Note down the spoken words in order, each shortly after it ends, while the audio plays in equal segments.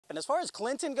happen. As far as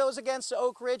Clinton goes against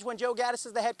Oak Ridge when Joe Gaddis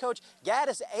is the head coach,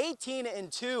 Gaddis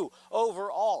 18-2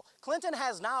 overall. Clinton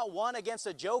has not won against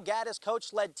a Joe Gaddis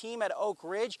coach-led team at Oak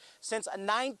Ridge since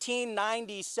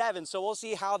 1997, so we'll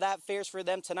see how that fares for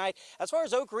them tonight. As far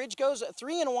as Oak Ridge goes,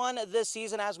 3-1 this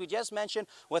season, as we just mentioned,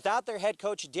 without their head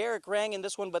coach Derek Rang in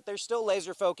this one, but they're still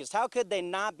laser focused. How could they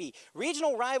not be?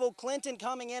 Regional rival Clinton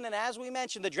coming in, and as we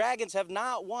mentioned, the Dragons have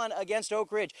not won against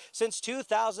Oak Ridge since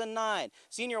 2009.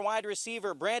 Senior wide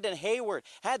receiver Brandon Heyward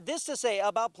had this to say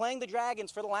about playing the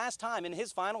Dragons for the last time in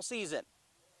his final season.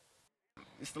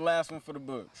 It's the last one for the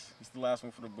books. It's the last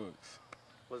one for the books.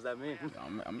 What does that mean?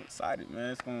 I'm excited,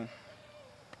 man. It's gonna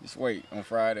just wait on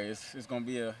Friday. It's gonna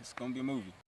be a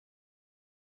movie.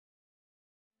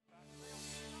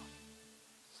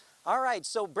 All right,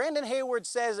 so Brandon Heyward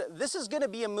says this is going to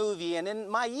be a movie, and in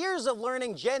my years of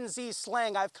learning Gen Z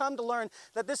slang, I've come to learn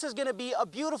that this is going to be a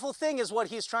beautiful thing is what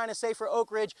he's trying to say for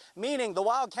Oak Ridge, meaning the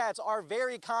Wildcats are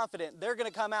very confident they're going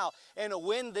to come out and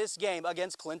win this game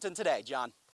against Clinton today. John.